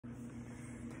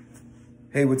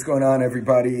Hey, what's going on,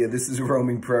 everybody? This is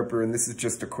Roaming Prepper, and this is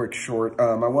just a quick short.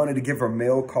 I wanted to give a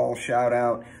mail call shout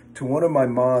out to one of my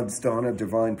mods, Donna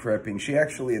Divine Prepping. She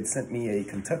actually had sent me a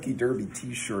Kentucky Derby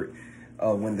t-shirt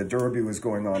when the Derby was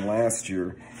going on last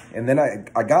year. And then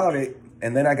I got it,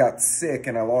 and then I got sick,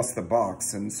 and I lost the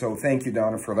box. And so thank you,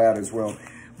 Donna, for that as well.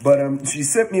 But she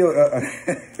sent me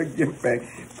a gift bag,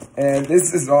 and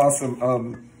this is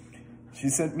awesome. She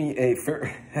sent me a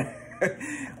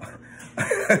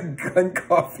gun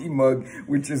coffee mug,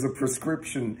 which is a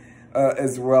prescription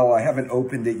as well. I haven't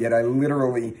opened it yet. I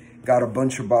literally got a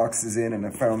bunch of boxes in and I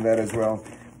found that as well.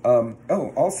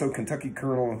 Oh, also Kentucky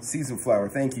Colonel seasoned flour.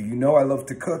 Thank you. You know I love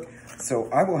to cook, so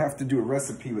I will have to do a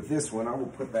recipe with this one. I will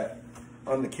put that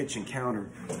on the kitchen counter.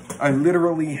 I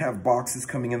literally have boxes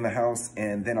coming in the house,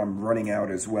 and then I'm running out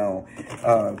as well.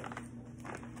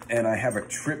 And I have a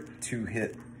trip to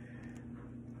hit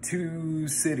 2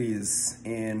 cities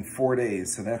in 4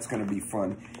 days, so that's going to be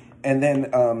fun. And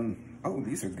then, oh,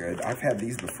 these are good. I've had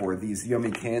these before, these yummy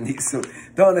candies. So,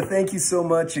 Donna, thank you so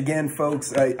much. Again,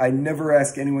 folks, I never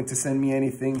ask anyone to send me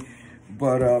anything,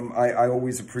 but I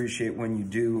always appreciate when you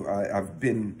do. I've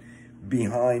been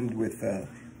behind with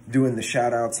doing the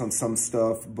shout-outs on some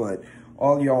stuff, but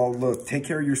all y'all, look, take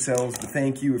care of yourselves. But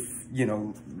thank you. If, you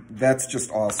know, that's just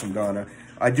awesome, Donna.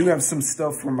 I do have some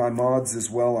stuff for my mods as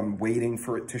well. I'm waiting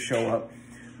for it to show up.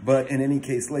 But in any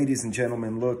case, ladies and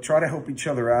gentlemen, look, try to help each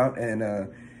other out.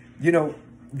 And, you know,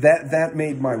 that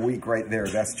made my week right there.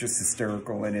 That's just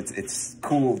hysterical. And it's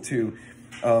cool, too.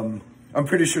 I'm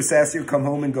pretty sure Sassy will come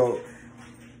home and go,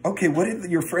 okay, what did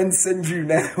your friends send you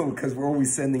now? Because we're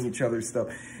always sending each other stuff.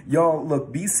 Y'all,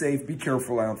 look, be safe. Be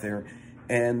careful out there.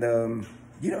 And,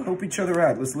 you know, help each other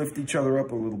out. Let's lift each other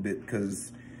up a little bit,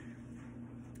 because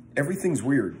everything's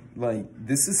weird. Like,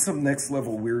 this is some next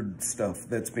level weird stuff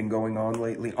that's been going on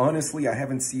lately. Honestly, I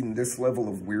haven't seen this level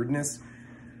of weirdness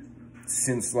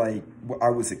since, like, I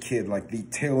was a kid, like the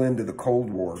tail end of the Cold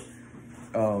War.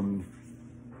 You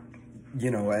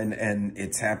know, and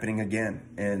it's happening again.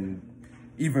 And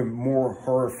even more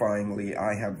horrifyingly,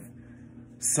 I have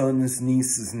sons,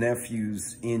 nieces,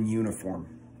 nephews in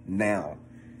uniform now.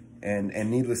 And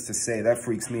needless to say, that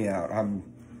freaks me out.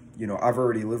 You know, I've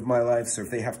already lived my life, so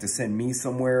if they have to send me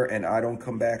somewhere and I don't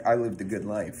come back, I lived a good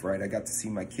life, right? I got to see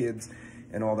my kids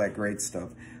and all that great stuff.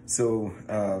 So,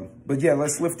 but yeah,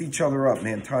 let's lift each other up,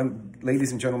 man.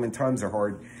 Ladies and gentlemen, times are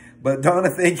hard. But Donna,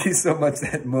 thank you so much.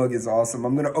 That mug is awesome.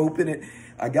 I'm going to open it.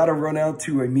 I got to run out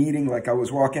to a meeting. Like, I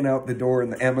was walking out the door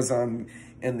and the Amazon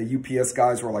and the UPS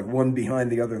guys were like one behind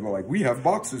the other. They're like, we have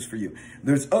boxes for you.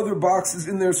 There's other boxes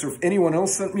in there. So if anyone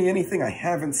else sent me anything, I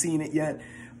haven't seen it yet.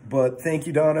 But thank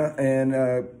you, Donna.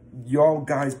 And y'all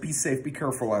guys, be safe. Be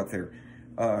careful out there.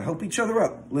 Help each other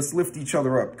up. Let's lift each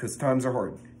other up, because times are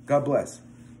hard. God bless.